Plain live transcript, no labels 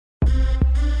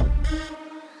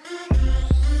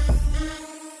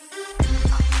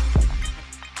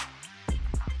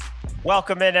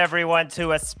Welcome in, everyone,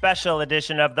 to a special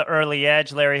edition of The Early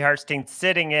Edge. Larry Harstein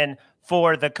sitting in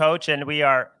for the coach, and we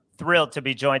are thrilled to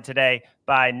be joined today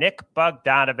by Nick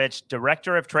Bogdanovich,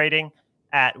 Director of Trading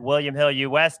at William Hill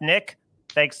US. Nick,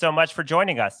 thanks so much for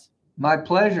joining us. My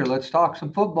pleasure. Let's talk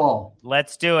some football.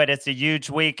 Let's do it. It's a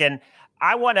huge week, and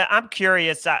I'm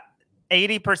curious,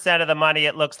 80% of the money,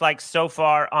 it looks like, so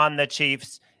far on the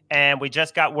Chiefs, and we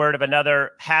just got word of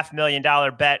another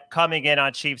 $500,000 bet coming in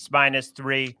on Chiefs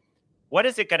 -3. What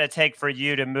is it going to take for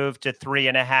you to move to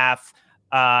 3.5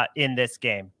 in this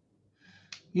game?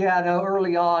 Yeah, no,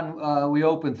 early on, we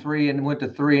opened 3 and went to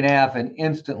 3.5, and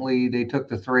instantly they took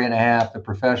the 3.5. The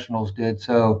professionals did.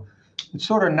 So it's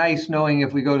sort of nice knowing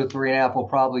if we go to 3.5, we're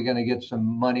probably going to get some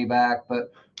money back.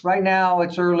 But right now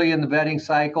it's early in the betting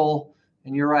cycle.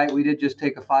 And you're right, we did just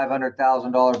take a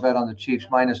 $500,000 bet on the Chiefs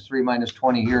 -3,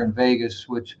 -20 here in Vegas,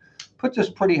 which puts us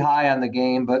pretty high on the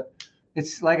game. But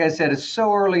it's like I said, it's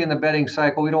so early in the betting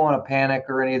cycle. We don't want to panic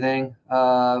or anything.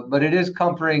 But it is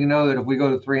comforting to know that if we go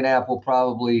to 3.5, we'll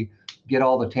probably get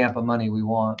all the Tampa money we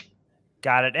want.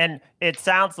 Got it. And it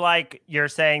sounds like you're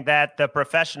saying that the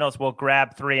professionals will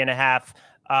grab 3.5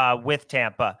 with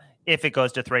Tampa if it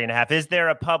goes to 3.5. Is there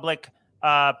a public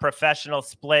professional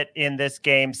split in this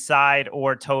game, side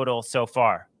or total, so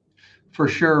far? For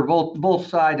sure, both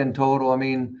side and total. I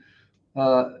mean,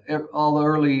 all the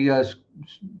early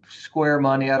square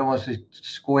money, I don't want to say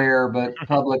square, but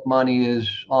public money is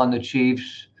on the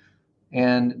Chiefs,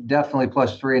 and definitely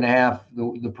plus 3.5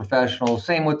 the professionals.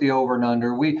 Same with the over and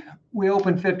under. We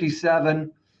opened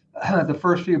 57. The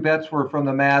first few bets were from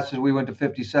the masses. We went to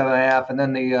 57.5, and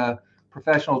then the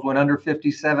professionals went under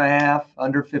 57.5,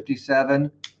 under 57.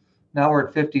 Now we're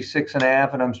at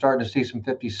 56.5, and I'm starting to see some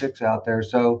 56 out there.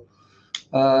 So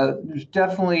there's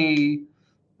definitely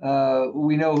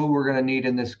we know who we're going to need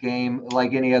in this game.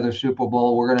 Like any other Super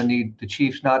Bowl, we're going to need the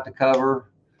Chiefs not to cover,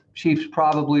 Chiefs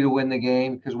probably to win the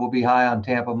game because we'll be high on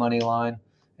Tampa money line,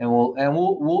 and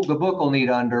the book will need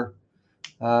under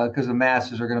because the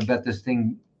masses are going to bet this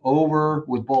thing over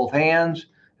with both hands,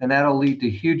 and that'll lead to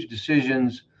huge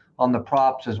decisions on the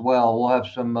props as well. We'll have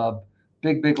some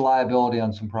big liability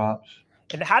on some props.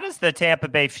 And how does the Tampa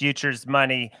Bay futures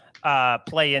money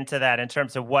play into that in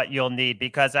terms of what you'll need?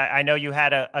 Because I know you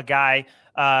had a guy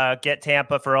get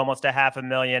Tampa for almost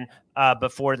 $500,000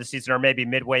 before the season, or maybe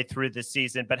midway through the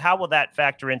season. But how will that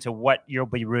factor into what you'll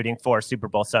be rooting for Super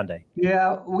Bowl Sunday?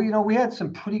 Yeah, we had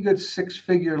some pretty good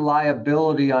 6-figure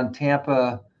liability on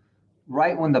Tampa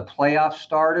right when the playoffs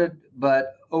started.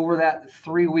 But over that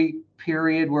 3-week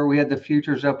period where we had the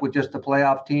futures up with just the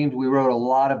playoff teams, we wrote a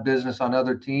lot of business on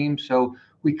other teams. So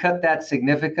we cut that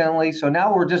significantly. So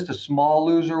now we're just a small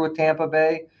loser with Tampa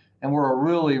Bay, and we're a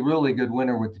really good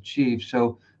winner with the Chiefs.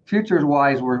 So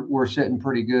futures-wise, we're sitting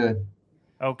pretty good.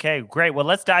 Okay, great. Well,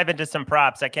 let's dive into some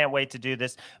props. I can't wait to do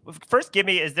this. First,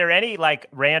 is there any like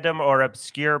random or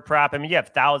obscure prop? I mean, you have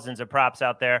thousands of props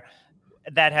out there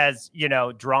that has,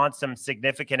 drawn some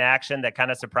significant action that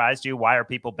kind of surprised you. Why are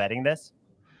people betting this?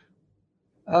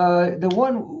 The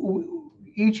one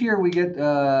each year we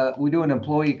do an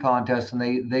employee contest,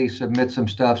 and they submit some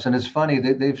stuff, and it's funny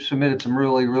that they've submitted some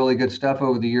really good stuff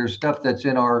over the years, stuff that's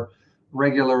in our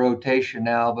regular rotation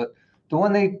now. But the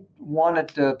one they wanted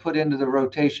to put into the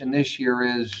rotation this year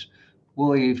is,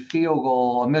 will a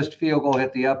missed field goal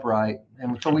hit the upright?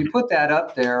 And so we put that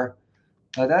up there.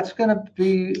 That's going to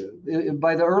be,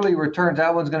 by the early returns,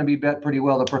 that one's going to be bet pretty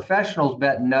well. The professionals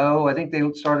bet no. I think they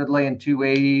started laying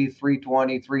 280,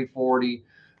 320, 340.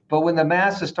 But when the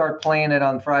masses start playing it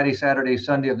on Friday, Saturday,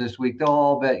 Sunday of this week, they'll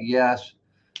all bet yes.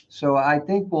 So I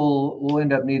think we'll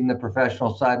end up needing the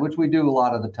professional side, which we do a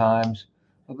lot of the times.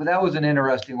 But that was an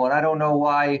interesting one. I don't know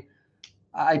why.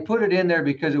 I put it in there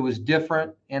because it was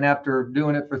different. And after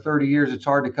doing it for 30 years, it's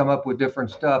hard to come up with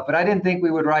different stuff. But I didn't think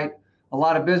we would write a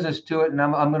lot of business to it, and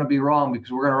I'm going to be wrong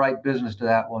because we're going to write business to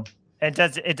that one. And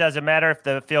doesn't matter if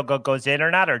the field goal goes in or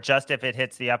not, or just if it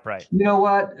hits the upright? You know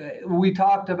what? We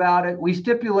talked about it. We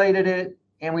stipulated it,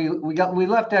 and we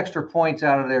left extra points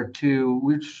out of there too.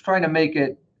 We're just trying to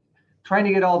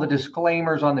get all the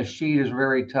disclaimers on the sheet is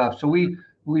very tough. So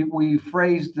we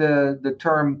phrased the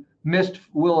term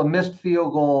will a missed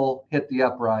field goal hit the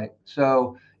upright?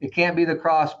 So it can't be the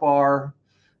crossbar.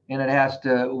 And it has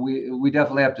to. We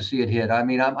definitely have to see it hit. I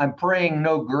mean, I'm praying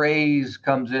no graze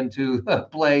comes into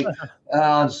play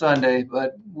on Sunday,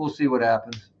 but we'll see what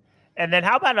happens. And then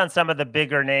how about on some of the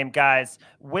bigger name guys?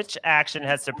 Which action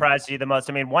has surprised you the most?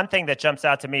 I mean, one thing that jumps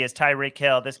out to me is Tyreek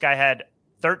Hill. This guy had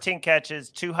 13 catches,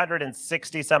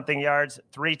 260 something yards,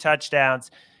 3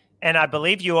 touchdowns, and I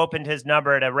believe you opened his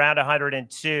number at around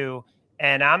 102.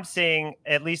 And I'm seeing,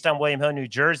 at least on William Hill, New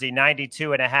Jersey,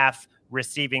 92.5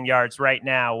 receiving yards right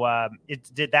now.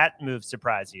 Did that move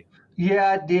surprise you?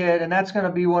 Yeah, it did. And that's going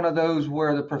to be one of those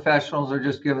where the professionals are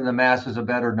just giving the masses a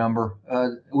better number,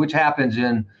 which happens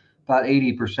in about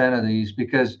 80% of these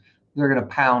because they're going to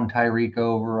pound Tyreek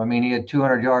over. I mean, he had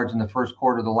 200 yards in the first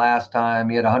quarter the last time.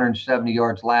 He had 170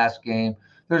 yards last game.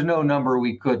 There's no number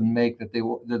we couldn't make that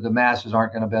the masses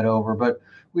aren't going to bet over. But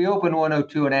we opened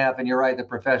 102.5, and you're right, the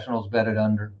professionals bet it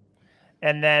under.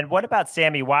 And then what about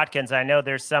Sammy Watkins? I know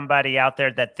there's somebody out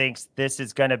there that thinks this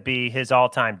is going to be his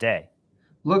all-time day.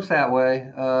 Looks that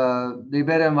way. They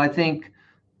bet him, I think,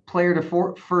 player to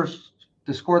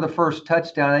score the first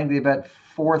touchdown. I think they bet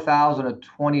 4,000 at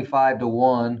 25 to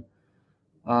 1.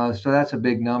 So that's a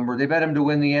big number. They bet him to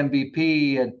win the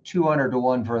MVP at 200 to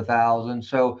 1 for 1,000.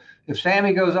 So if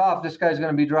Sammy goes off, this guy's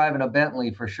going to be driving a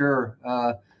Bentley for sure.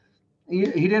 He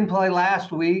didn't play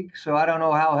last week, so I don't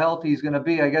know how healthy he's going to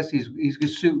be. I guess he's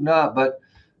suiting up, but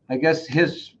I guess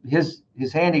his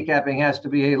handicapping has to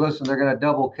be, hey, listen, they're going to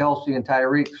double Kelsey and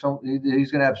Tyreek, so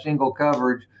he's going to have single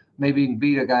coverage. Maybe he can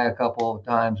beat a guy a couple of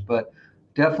times, but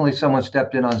definitely someone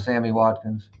stepped in on Sammy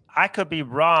Watkins. I could be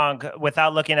wrong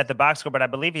without looking at the box score, but I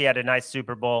believe he had a nice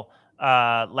Super Bowl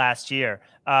last year.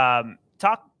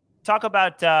 Talk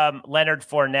about Leonard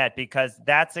Fournette, because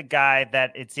that's a guy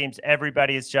that it seems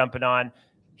everybody is jumping on.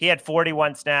 He had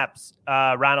 41 snaps.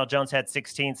 Ronald Jones had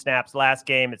 16 snaps last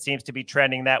game. It seems to be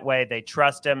trending that way. They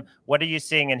trust him. What are you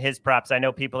seeing in his props? I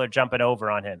know people are jumping over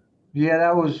on him. Yeah,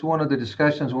 that was one of the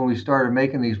discussions when we started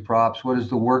making these props. What is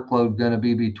the workload going to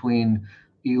be between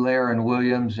Elaire and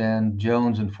Williams and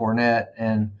Jones and Fournette?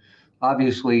 And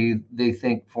obviously, they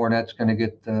think Fournette's going to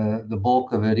get the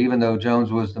bulk of it, even though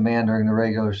Jones was the man during the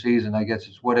regular season. I guess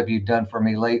it's what have you done for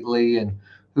me lately, and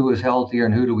who is healthier,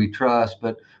 and who do we trust?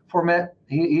 But Fournette,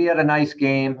 he had a nice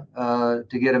game to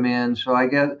get him in. So I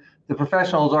guess the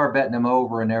professionals are betting him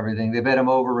over and everything. They bet him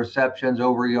over receptions,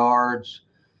 over yards.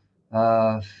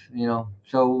 So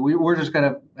we're just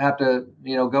going to have to,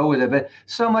 go with it. But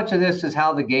so much of this is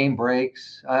how the game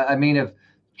breaks. I mean, if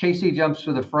KC jumps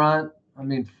to the front,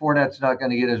 Fournette's not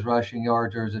going to get his rushing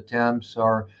yards or his attempts.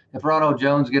 Or if Ronald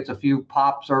Jones gets a few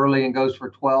pops early and goes for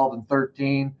 12 and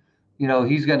 13,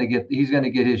 he's going to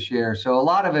get his share. So a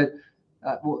lot of it,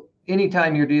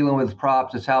 anytime you're dealing with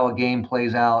props, it's how a game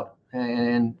plays out,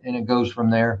 and it goes from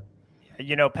there.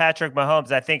 Patrick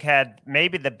Mahomes, I think, had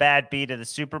maybe the bad beat of the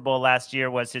Super Bowl last year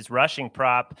was his rushing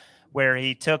prop, where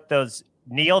he took those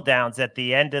kneel downs at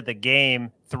the end of the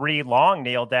game, 3 long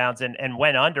kneel downs, and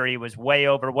went under. He was way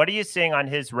over. What are you seeing on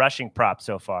his rushing prop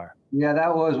so far? Yeah,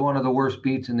 that was one of the worst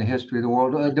beats in the history of the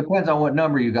world. It depends on what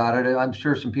number you got it. I'm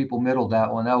sure some people middled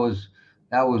that one. That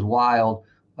was wild.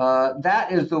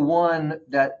 That is the one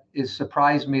that is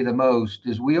surprised me the most.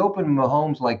 Is we opened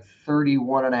Mahomes like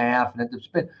 31.5, and it's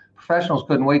been, professionals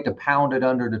couldn't wait to pound it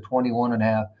under to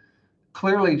 21.5.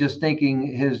 Clearly just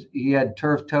thinking he had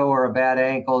turf toe or a bad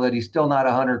ankle, that he's still not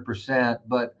 100%.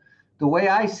 But the way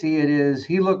I see it is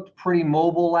he looked pretty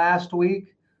mobile last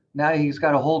week. Now he's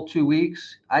got a whole 2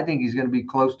 weeks. I think he's going to be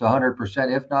close to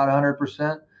 100%, if not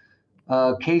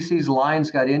 100%. Casey's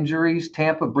line's got injuries.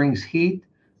 Tampa brings heat.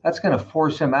 That's going to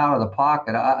force him out of the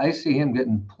pocket. I see him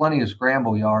getting plenty of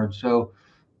scramble yards. So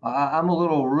I'm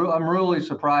really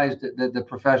surprised that the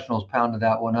professionals pounded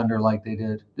that one under like they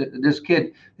did. This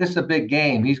kid, this is a big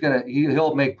game.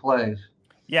 He'll make plays.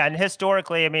 Yeah, and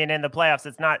historically, in the playoffs,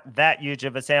 it's not that huge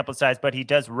of a sample size, but he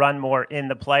does run more in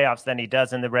the playoffs than he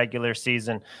does in the regular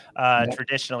season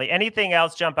traditionally. Anything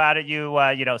else jump out at you?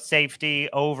 Safety,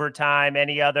 overtime,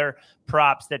 any other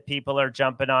props that people are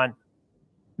jumping on?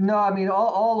 No,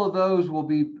 all of those will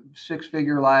be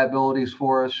 6-figure liabilities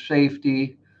for us.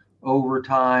 Safety,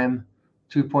 overtime,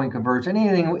 2-point conversion,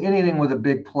 anything with a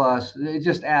big plus, it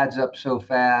just adds up so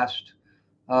fast.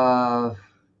 Other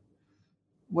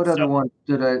one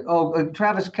did I?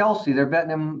 Travis Kelsey, they're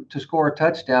betting him to score a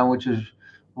touchdown, which is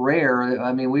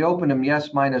rare. We opened him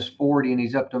yes minus 40, and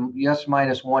he's up to yes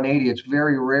minus 180. It's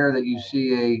very rare that you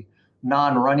see a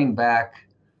non-running back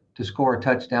to score a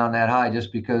touchdown that high,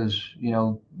 just because,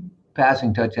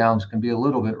 passing touchdowns can be a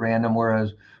little bit random,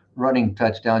 whereas running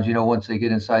touchdowns, once they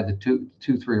get inside the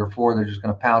 2, 3, or 4, they're just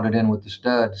going to pound it in with the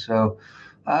stud. So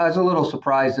I was a little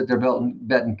surprised that they're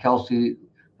betting Kelsey.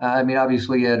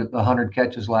 Obviously he had 100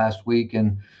 catches last week,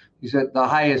 and he's at the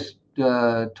highest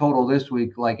total this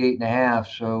week, like 8.5.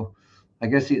 So I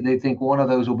guess they think one of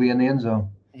those will be in the end zone.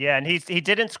 Yeah, and he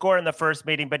didn't score in the first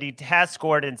meeting, but he has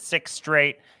scored in 6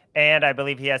 straight. And I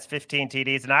believe he has 15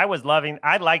 TDs. And I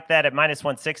like that at minus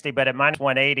 160, but at minus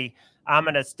 180, I'm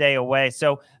going to stay away.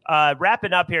 So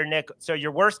wrapping up here, Nick, so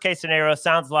your worst case scenario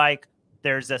sounds like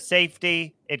There's a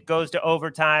safety. It goes to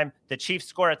overtime. The Chiefs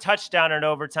score a touchdown in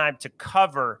overtime to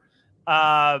cover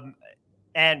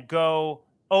and go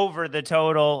over the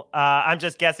total. I'm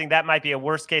just guessing that might be a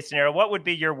worst case scenario. What would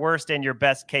be your worst and your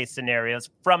best case scenarios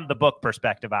from the book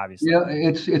perspective, obviously? Yeah,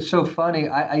 it's so funny.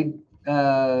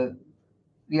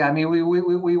 Yeah, I mean,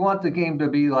 we want the game to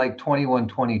be like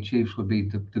 21-20 Chiefs would be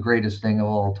the greatest thing of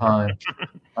all time.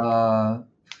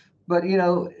 But,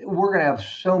 we're going to have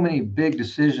so many big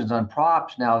decisions on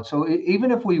props now. So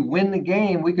even if we win the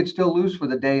game, we could still lose for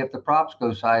the day if the props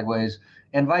go sideways,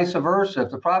 and vice versa.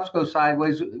 If the props go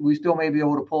sideways, we still may be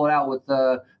able to pull it out with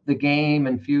the game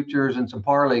and futures and some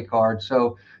parlay cards.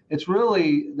 So there's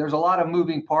a lot of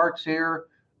moving parts here.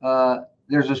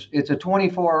 It's a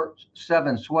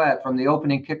 24/7 sweat from the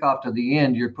opening kickoff to the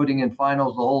end. You're putting in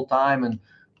finals the whole time and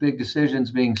big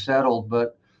decisions being settled.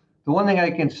 But the one thing I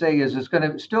can say is it's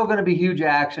still going to be huge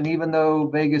action, even though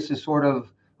Vegas is sort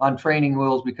of on training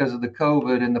wheels because of the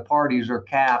COVID and the parties are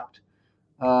capped.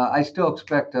 I still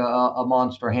expect a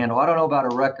monster handle. I don't know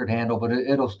about a record handle, but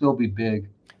it'll still be big.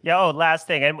 Yeah. Oh, last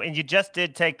thing. And you just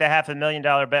did take the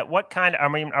 $500,000 bet.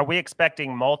 Are we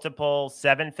expecting multiple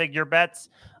 7-figure bets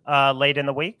late in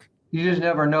the week? You just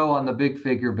never know on the big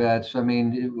figure bets. I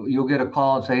mean, you'll get a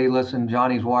call and say, hey, listen,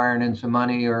 Johnny's wiring in some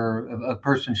money, or a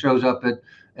person shows up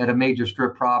at a major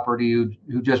strip property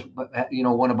who just,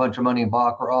 won a bunch of money in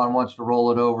Baccarat and wants to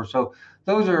roll it over. So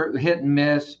those are hit and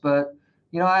miss. But,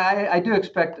 I do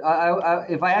expect,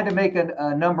 if I had to make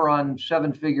a number on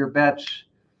 7-figure bets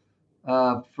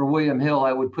for William Hill,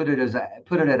 I would put it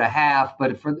at a half.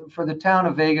 But for the town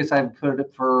of Vegas, I'd put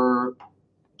it for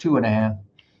 2.5.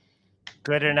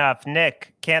 Good enough.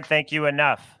 Nick, can't thank you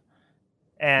enough.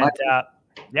 And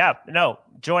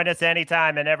join us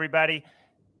anytime. And everybody,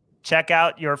 check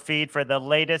out your feed for the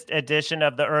latest edition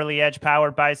of the Early Edge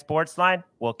powered by Sportsline.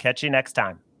 We'll catch you next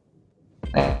time.